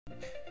Hello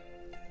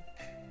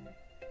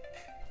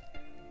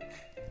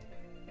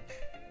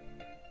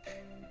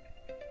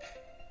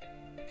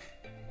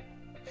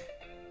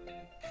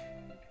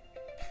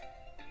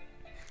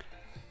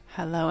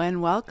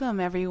and welcome,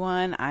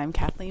 everyone. I'm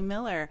Kathleen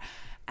Miller,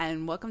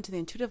 and welcome to the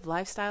Intuitive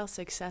Lifestyle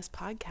Success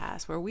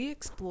Podcast, where we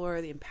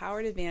explore the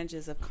empowered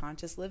advantages of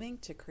conscious living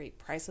to create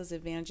priceless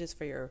advantages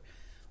for your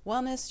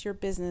wellness, your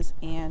business,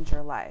 and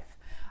your life.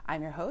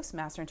 I'm your host,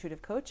 Master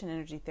Intuitive Coach and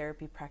Energy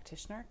Therapy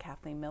Practitioner,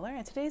 Kathleen Miller,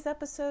 and today's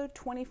episode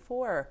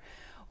 24.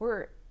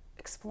 We're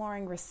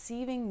exploring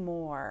receiving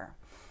more.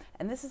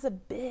 And this is a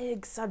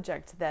big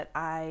subject that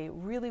I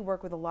really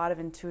work with a lot of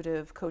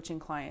intuitive coaching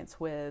clients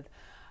with.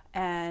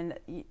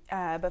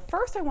 But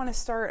first I'm going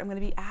to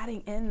be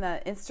adding in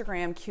the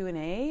Instagram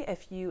Q&A.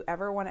 If you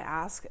ever want to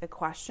ask a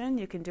question,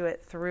 you can do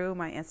it through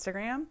my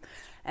Instagram,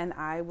 and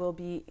I will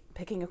be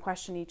picking a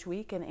question each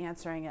week and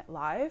answering it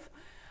live.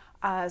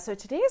 So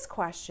today's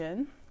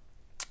question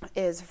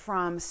is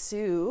from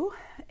Sue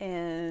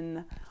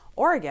in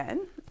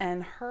Oregon,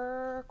 and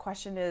her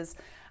question is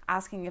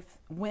asking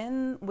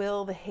when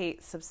will the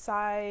hate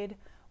subside?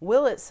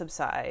 Will it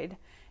subside?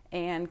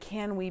 And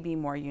can we be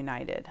more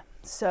united?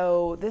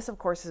 So this, of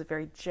course, is a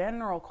very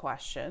general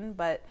question,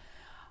 but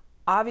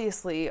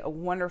obviously a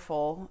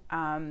wonderful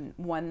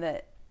one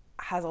that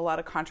has a lot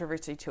of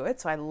controversy to it.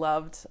 So I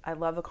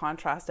love the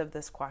contrast of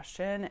this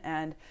question,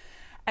 and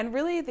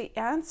really the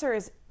answer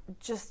is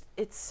just,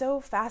 it's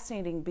so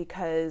fascinating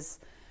because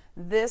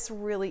this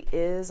really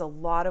is a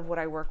lot of what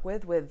I work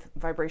with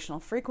vibrational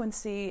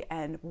frequency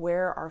and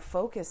where our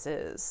focus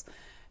is.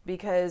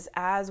 Because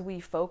as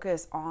we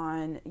focus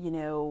on,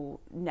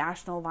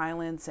 national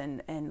violence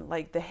and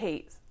like the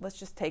hate, let's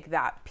just take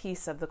that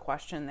piece of the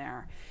question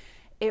there.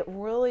 It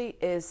really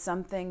is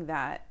something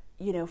that,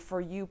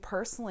 for you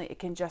personally, it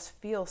can just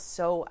feel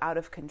so out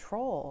of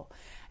control.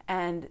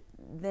 And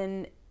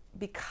then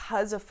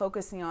because of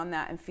focusing on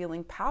that and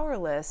feeling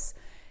powerless,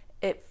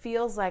 it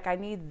feels like I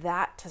need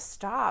that to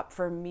stop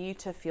for me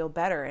to feel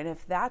better. And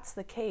if that's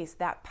the case,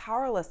 that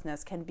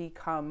powerlessness can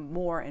become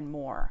more and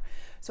more.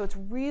 So it's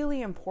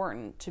really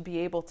important to be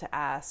able to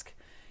ask,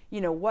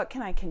 what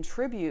can I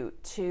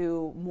contribute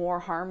to more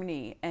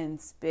harmony and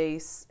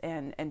space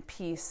and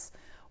peace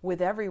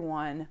with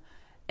everyone,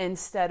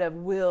 instead of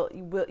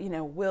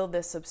will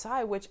this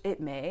subside, which it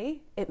may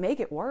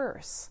get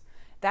worse.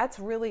 That's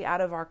really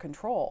out of our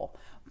control.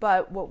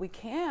 But what we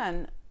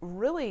can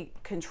really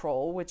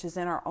control, which is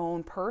in our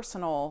own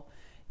personal,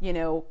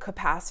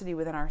 capacity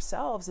within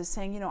ourselves, is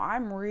saying,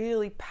 I'm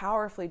really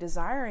powerfully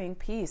desiring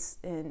peace,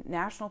 and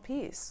national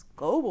peace,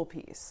 global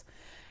peace.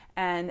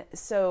 And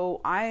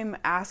so I'm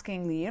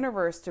asking the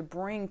universe to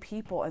bring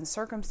people and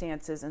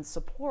circumstances and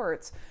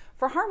supports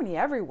for harmony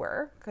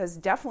everywhere, because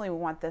definitely we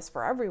want this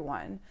for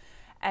everyone.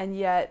 And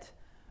yet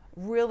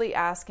really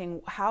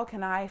asking, how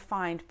can I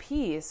find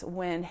peace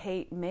when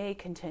hate may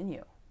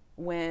continue,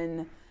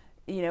 when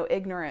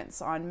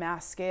ignorance on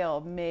mass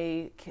scale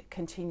may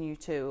continue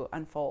to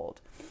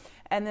unfold?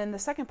 And then the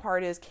second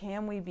part is,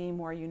 can we be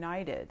more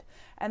united?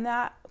 And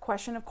that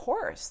question, of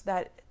course,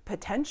 that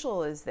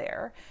potential is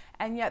there.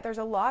 And yet there's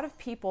a lot of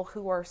people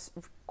who are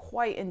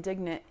quite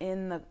indignant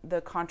in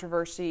the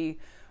controversy,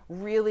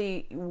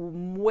 really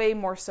way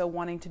more so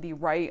wanting to be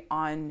right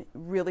on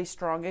really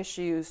strong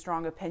issues,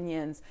 strong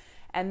opinions.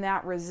 And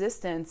that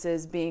resistance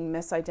is being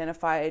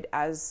misidentified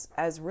as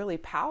really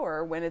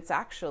power, when it's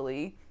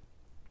actually,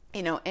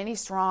 any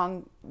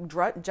strong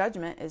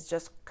judgment is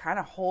just kind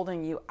of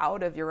holding you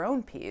out of your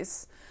own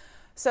peace.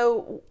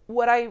 So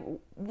what I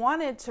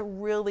wanted to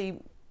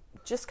really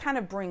just kind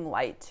of bring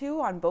light to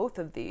on both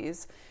of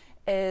these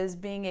is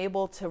being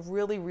able to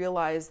really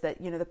realize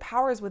that, the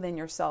power is within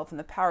yourself, and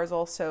the power is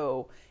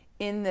also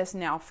in this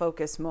now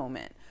focus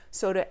moment.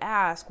 So to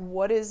ask,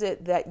 what is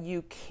it that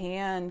you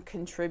can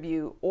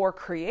contribute or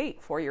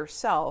create for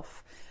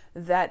yourself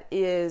that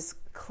is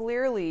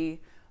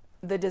clearly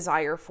the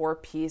desire for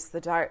peace,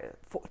 the desire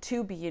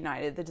to be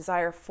united, the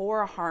desire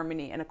for a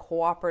harmony and a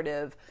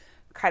cooperative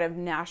kind of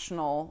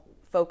national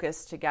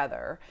focus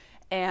together?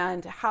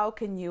 And how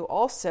can you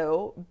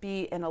also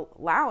be an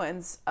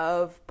allowance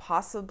of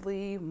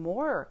possibly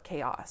more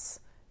chaos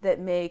that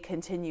may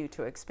continue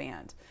to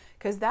expand?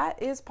 Because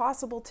that is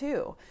possible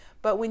too.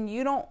 But when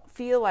you don't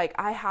feel like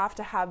I have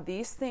to have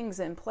these things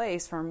in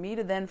place for me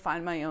to then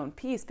find my own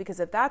peace,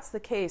 because if that's the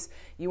case,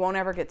 you won't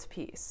ever get to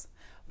peace.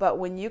 But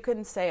when you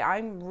can say,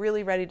 I'm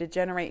really ready to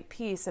generate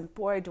peace, and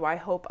boy, do I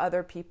hope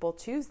other people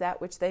choose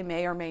that, which they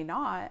may or may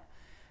not,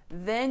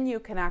 then you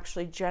can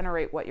actually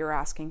generate what you're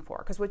asking for.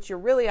 Because what you're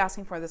really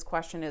asking for this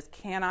question is,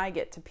 can I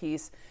get to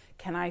peace?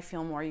 Can I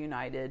feel more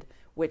united?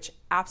 Which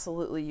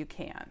absolutely you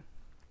can.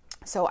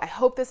 So I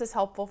hope this is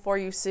helpful for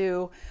you,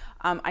 Sue.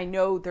 I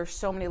know there's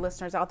so many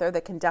listeners out there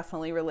that can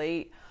definitely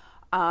relate.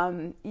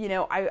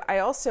 I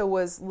also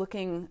was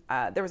looking,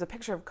 there was a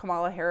picture of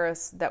Kamala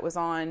Harris that was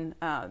on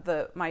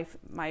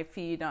my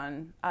feed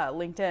on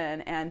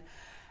LinkedIn, and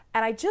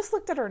I just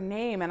looked at her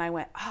name and I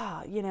went,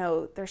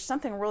 there's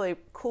something really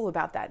cool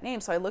about that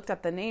name. So I looked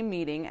up the name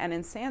meaning, and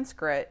in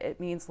Sanskrit, it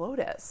means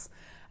lotus.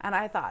 And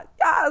I thought,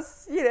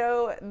 yes,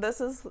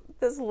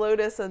 this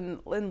Lotus and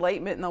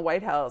enlightenment in the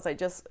White House,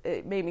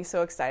 it made me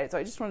so excited. So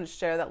I just wanted to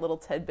share that little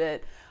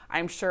tidbit.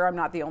 I'm sure I'm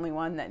not the only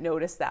one that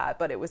noticed that,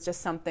 but it was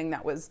just something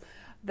that was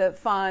the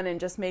fun and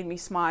just made me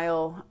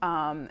smile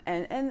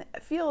and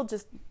feel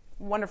just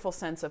wonderful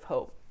sense of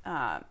hope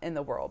in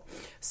the world.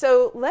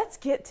 So let's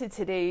get to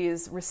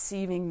today's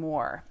receiving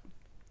more.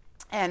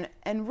 And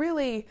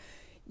really,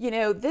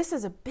 this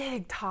is a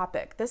big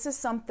topic. This is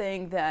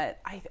something that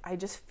I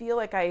just feel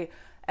like I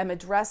am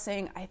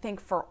addressing. I think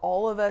for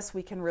all of us,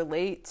 we can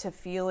relate to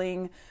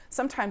feeling,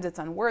 sometimes it's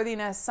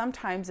unworthiness,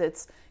 sometimes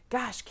it's,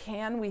 gosh,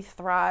 can we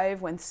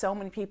thrive when so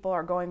many people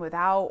are going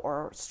without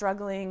or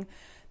struggling?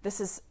 This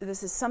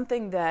is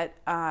something that,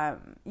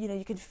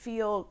 you could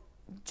feel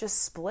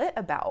just split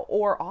about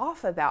or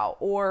off about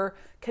or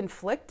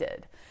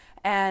conflicted.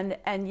 And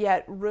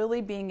yet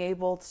really being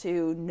able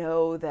to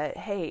know that,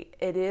 hey,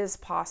 it is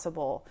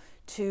possible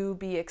to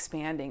be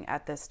expanding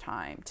at this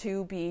time,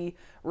 to be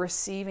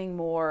receiving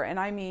more. And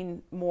I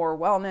mean more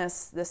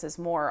wellness. This is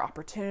more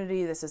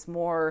opportunity. This is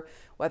more,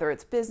 whether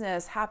it's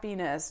business,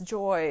 happiness,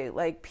 joy,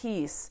 like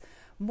peace,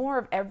 more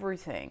of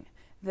everything.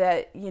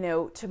 That,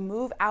 to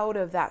move out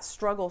of that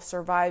struggle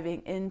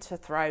surviving into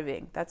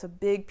thriving. That's a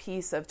big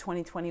piece of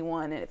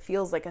 2021. And it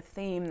feels like a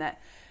theme that,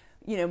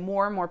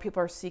 more and more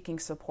people are seeking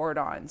support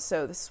on.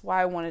 So this is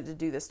why I wanted to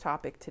do this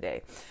topic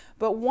today.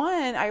 But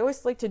one, I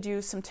always like to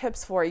do some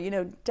tips for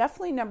you.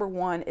 Definitely number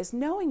one is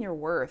knowing your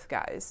worth,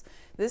 guys.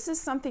 This is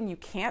something you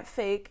can't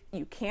fake.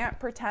 You can't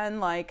pretend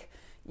like,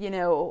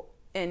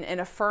 and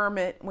affirm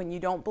it when you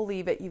don't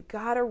believe it. You've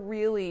got to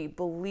really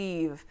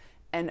believe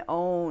and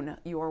own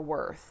your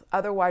worth.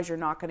 Otherwise, you're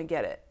not going to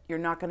get it. You're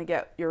not going to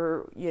get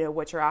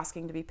what you're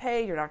asking to be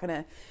paid. You're not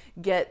going to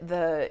get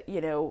the,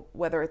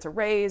 whether it's a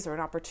raise or an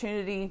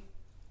opportunity.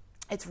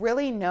 It's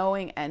really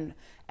knowing and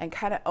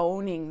kind of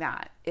owning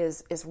that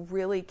is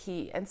really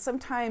key. And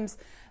sometimes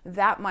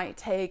that might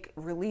take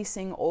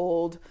releasing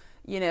old,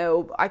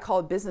 I call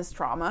it business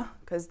trauma,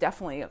 because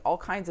definitely all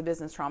kinds of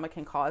business trauma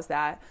can cause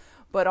that.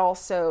 But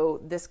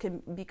also this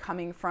can be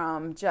coming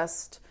from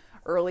just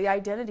early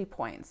identity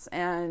points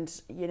and,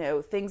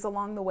 things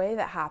along the way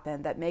that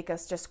happen that make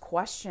us just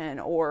question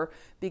or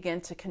begin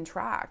to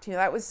contract.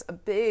 That was a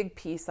big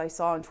piece I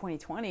saw in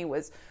 2020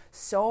 was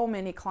so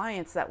many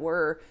clients that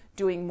were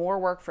doing more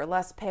work for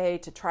less pay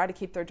to try to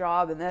keep their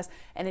job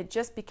and it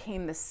just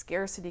became this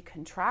scarcity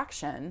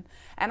contraction.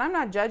 And I'm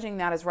not judging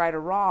that as right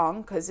or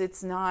wrong, because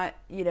it's not,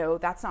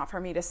 that's not for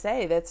me to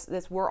say. That's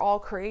we're all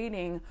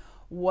creating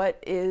what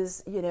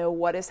is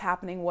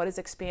happening, what is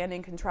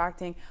expanding,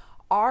 contracting.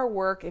 Our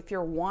work, if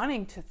you're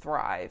wanting to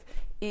thrive,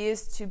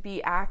 is to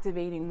be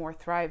activating more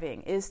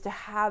thriving, is to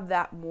have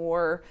that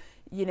more,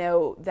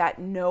 that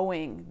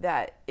knowing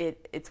that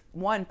it's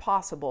one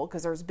possible,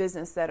 because there's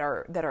business that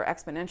are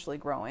exponentially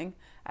growing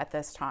at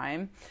this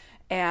time.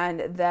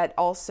 And that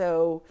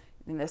also,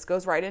 and this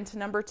goes right into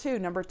number two.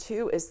 Number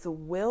two is the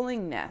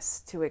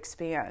willingness to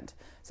expand.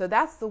 So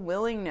that's the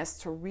willingness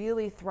to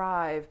really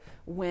thrive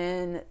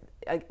when,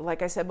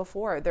 like I said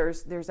before,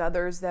 there's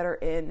others that are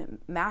in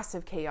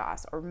massive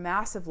chaos or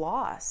massive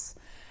loss,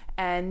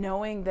 and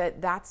knowing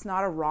that that's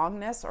not a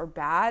wrongness or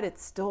bad.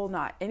 It's still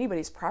not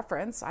anybody's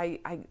preference. I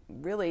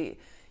really,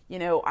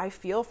 I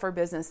feel for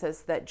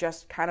businesses that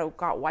just kind of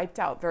got wiped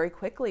out very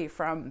quickly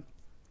from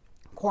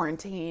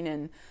quarantine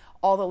and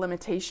all the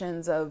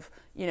limitations of,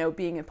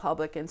 being in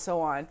public and so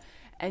on.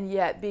 And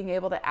yet being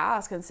able to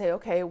ask and say,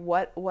 okay,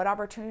 what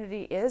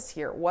opportunity is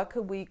here? What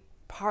could we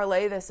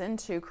parlay this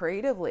into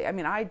creatively? I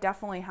mean, I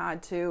definitely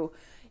had to,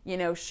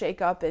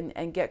 shake up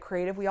and get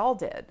creative. We all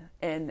did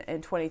in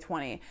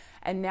 2020.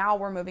 And now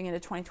we're moving into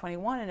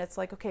 2021 and it's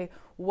like, okay,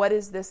 what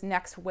is this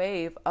next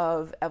wave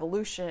of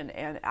evolution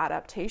and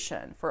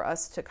adaptation for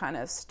us to kind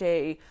of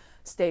stay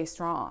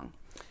strong?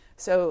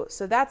 So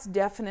that's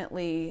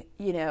definitely,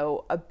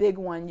 a big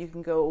one you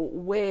can go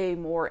way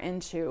more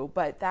into,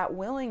 but that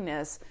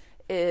willingness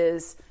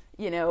is,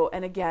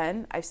 and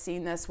again, I've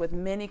seen this with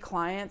many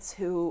clients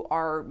who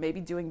are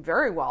maybe doing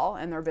very well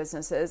in their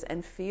businesses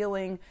and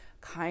feeling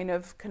kind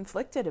of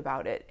conflicted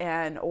about it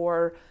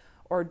or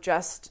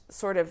just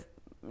sort of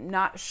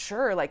not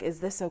sure, like, is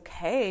this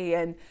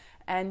okay?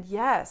 And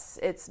yes,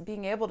 it's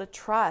being able to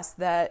trust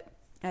that,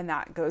 and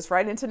that goes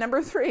right into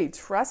number three,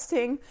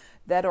 trusting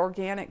that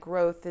organic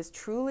growth is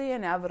truly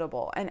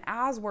inevitable. And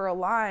as we're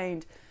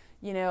aligned,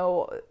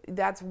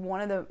 that's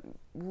one of the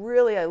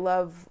really, I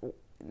love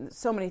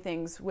so many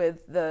things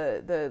with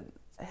the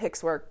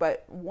Hicks work,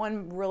 but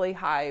one really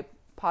high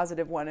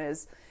positive one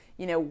is,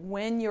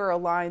 when you're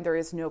aligned, there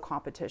is no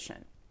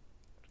competition.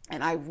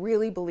 And I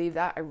really believe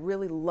that. I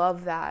really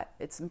love that.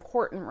 It's an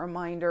important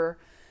reminder,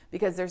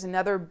 because there's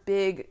another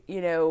big,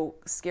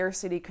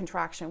 scarcity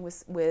contraction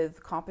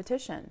with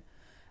competition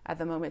at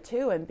the moment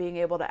too. And being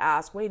able to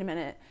ask, wait a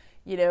minute,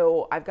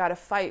 I've got to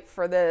fight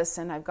for this,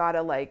 and I've got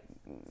to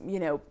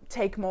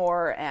take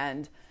more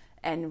and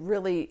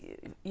really,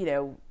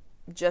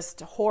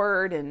 just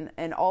hoard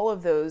and all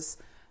of those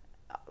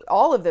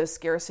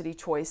scarcity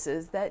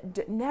choices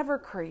that never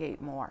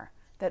create more,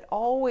 that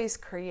always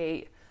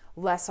create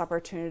less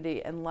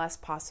opportunity and less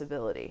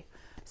possibility.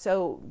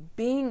 So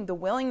being the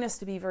willingness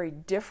to be very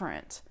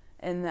different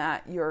in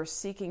that you're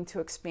seeking to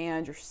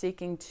expand, you're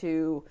seeking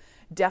to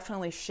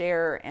definitely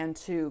share and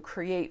to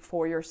create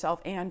for yourself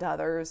and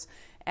others,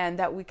 and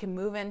that we can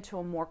move into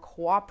a more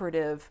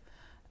cooperative,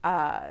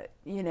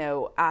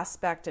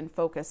 aspect and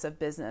focus of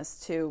business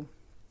to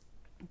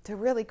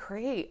really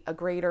create a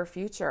greater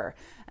future,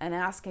 and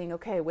asking,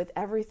 okay, with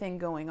everything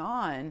going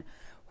on,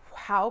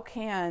 how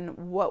can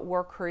what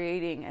we're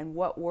creating and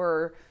what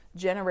we're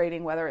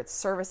generating, whether it's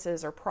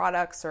services or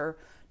products or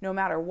no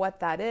matter what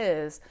that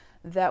is,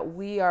 that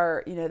we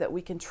are, that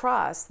we can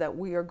trust that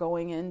we are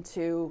going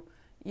into,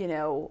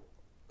 a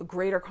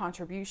greater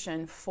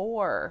contribution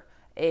for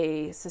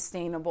a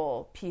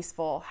sustainable,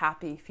 peaceful,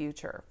 happy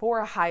future, for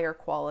a higher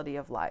quality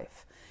of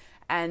life.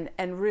 And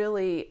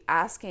really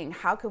asking,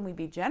 how can we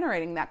be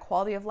generating that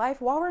quality of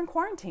life while we're in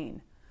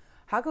quarantine?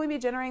 How can we be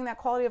generating that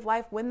quality of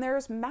life when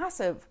there's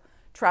massive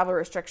travel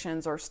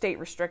restrictions or state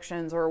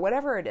restrictions or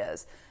whatever it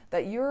is,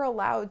 that you're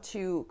allowed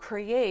to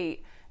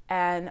create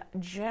and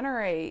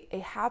generate a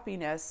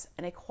happiness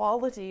and a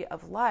quality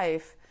of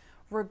life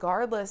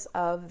regardless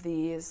of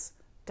these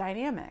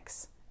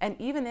dynamics, and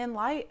even in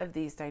light of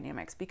these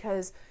dynamics?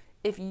 Because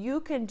if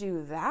you can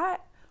do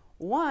that,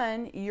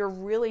 one, you're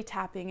really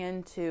tapping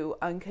into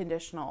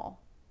unconditional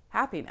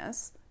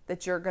happiness,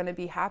 that you're going to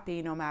be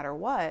happy no matter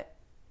what.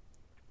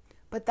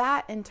 But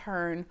that in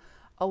turn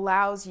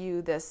allows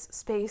you this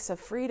space of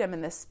freedom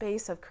and this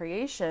space of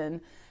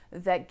creation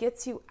that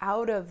gets you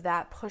out of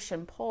that push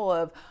and pull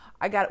of,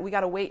 we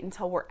got to wait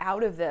until we're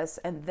out of this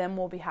and then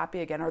we'll be happy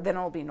again, or then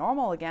it'll be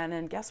normal again.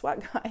 And guess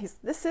what, guys?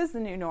 This is the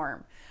new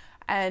norm.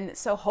 And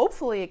so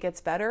hopefully it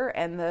gets better,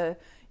 and a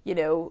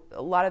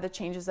lot of the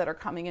changes that are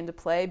coming into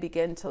play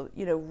begin to,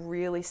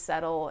 really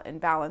settle and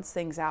balance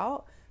things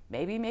out.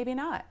 Maybe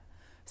not.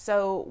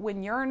 So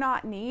when you're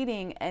not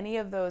needing any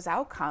of those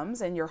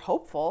outcomes and you're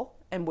hopeful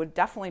and would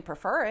definitely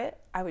prefer it,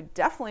 I would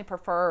definitely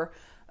prefer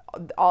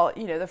all,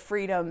 the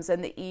freedoms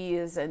and the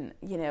ease and,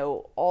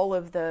 all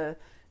of the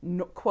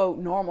quote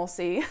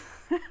normalcy,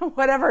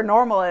 whatever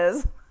normal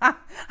is. I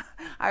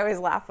always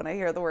laugh when I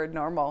hear the word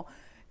normal,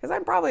 because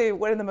I'm probably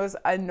one of the most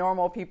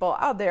unnormal people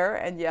out there,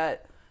 and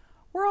yet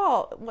we're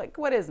all like,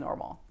 what is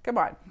normal? Come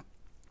on.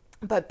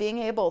 But being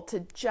able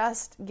to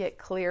just get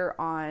clear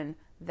on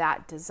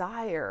that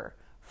desire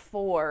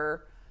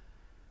for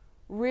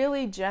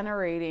really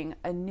generating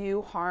a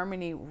new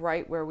harmony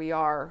right where we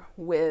are,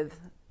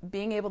 with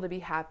being able to be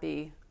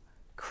happy,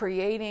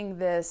 creating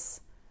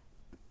this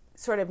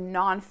sort of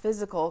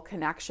non-physical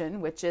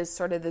connection, which is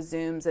sort of the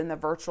Zooms and the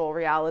virtual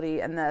reality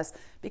and this,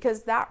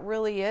 because that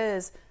really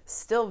is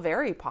still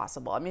very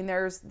possible. I mean,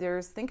 there's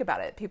think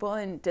about it, people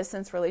in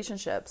distance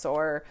relationships,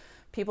 or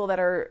people that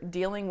are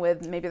dealing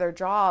with maybe their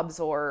jobs,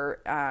 or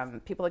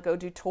people that go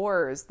do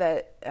tours,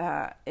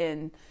 that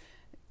in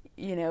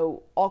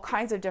all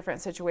kinds of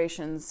different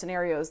situations,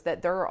 scenarios,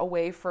 that they're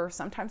away for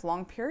sometimes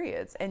long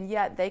periods, and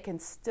yet they can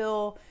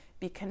still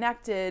be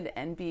connected,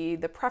 and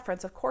the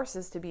preference, of course,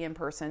 is to be in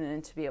person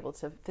and to be able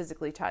to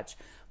physically touch,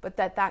 but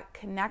that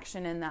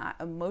connection and that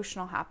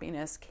emotional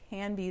happiness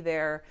can be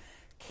there,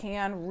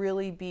 can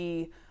really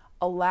be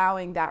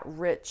allowing that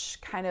rich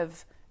kind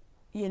of,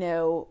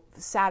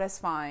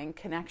 satisfying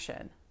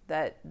connection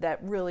that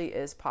really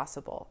is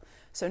possible.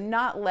 So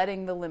not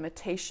letting the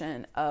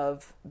limitation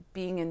of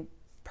being in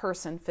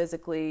person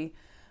physically,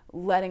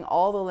 letting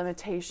all the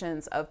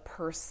limitations of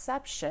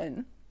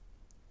perception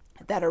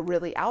that are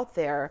really out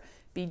there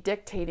be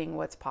dictating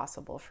what's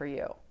possible for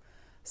you.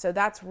 So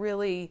that's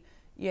really,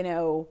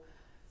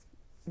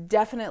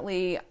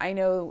 definitely, I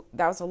know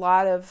there's a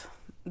lot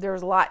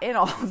in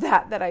all of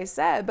that I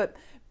said, but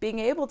being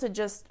able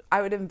to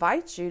I would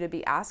invite you to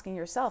be asking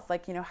yourself,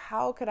 like,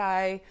 how could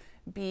I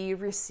be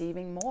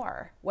receiving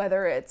more?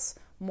 Whether it's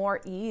more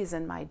ease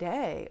in my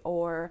day,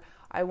 or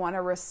I want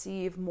to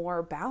receive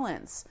more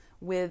balance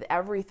with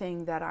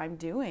everything that I'm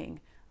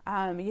doing.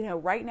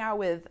 Right now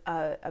with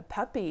a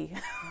puppy,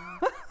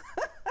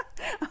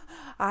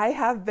 I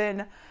have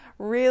been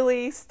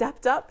really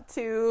stepped up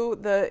to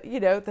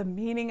the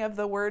meaning of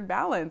the word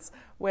balance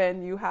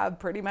when you have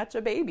pretty much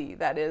a baby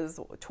that is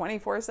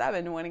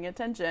 24/7 wanting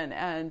attention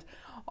and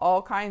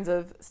all kinds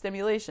of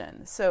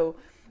stimulation. So,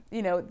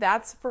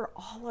 that's for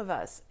all of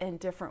us in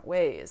different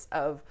ways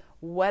of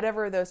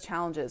whatever those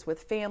challenges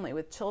with family,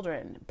 with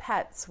children,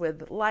 pets,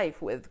 with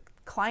life, with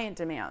client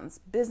demands,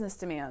 business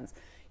demands,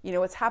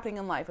 what's happening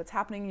in life, what's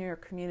happening in your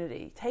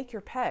community, take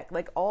your pick,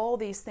 like all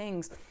these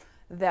things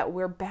that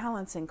we're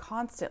balancing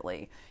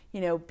constantly,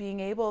 being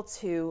able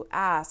to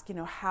ask,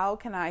 how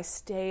can I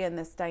stay in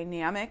this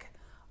dynamic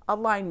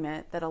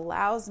alignment that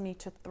allows me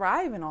to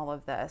thrive in all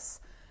of this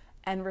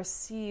and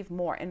receive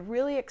more and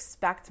really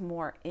expect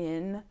more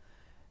in,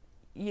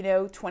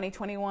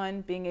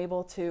 2021, being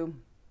able to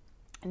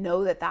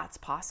know that that's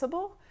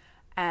possible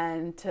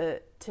and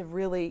to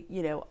really,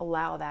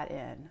 allow that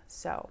in.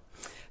 So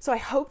I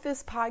hope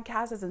this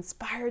podcast has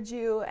inspired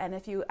you. And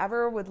if you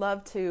ever would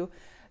love to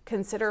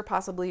consider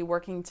possibly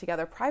working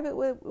together private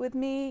with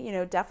me,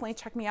 definitely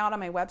check me out on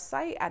my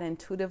website at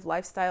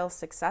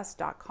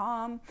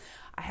intuitivelifestylesuccess.com.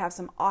 I have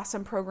some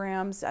awesome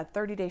programs, a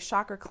 30-day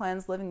chakra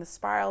cleanse, living the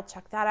spiral.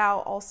 Check that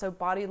out. Also,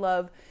 body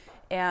love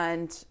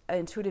and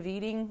intuitive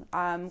eating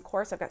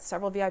course. I've got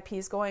several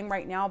VIPs going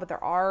right now, but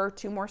there are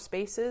 2 more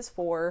spaces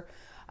for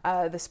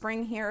the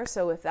spring here.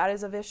 So if that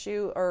is of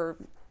issue or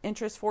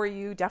interest for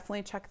you,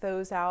 definitely check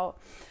those out.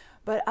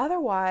 But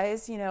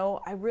otherwise,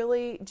 I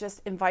really just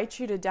invite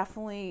you to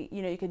definitely,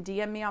 you can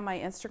DM me on my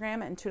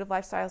Instagram at Intuitive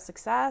Lifestyle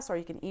Success, or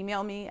you can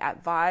email me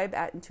at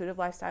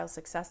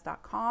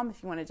vibe@intuitivelifestylesuccess.com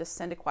if you want to just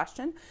send a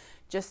question.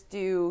 Just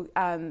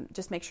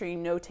make sure you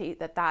notate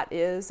that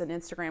is an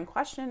Instagram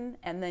question,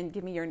 and then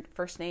give me your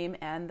first name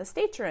and the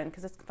state you're in,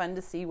 because it's fun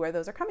to see where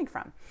those are coming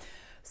from.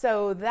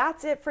 So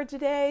that's it for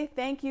today.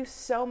 Thank you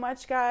so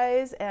much,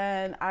 guys,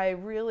 and I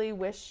really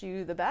wish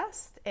you the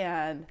best,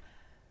 and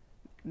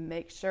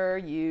make sure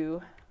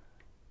you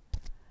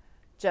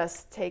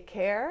just take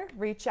care.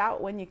 Reach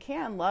out when you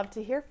can. Love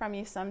to hear from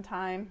you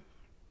sometime.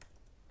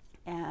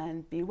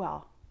 And be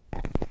well.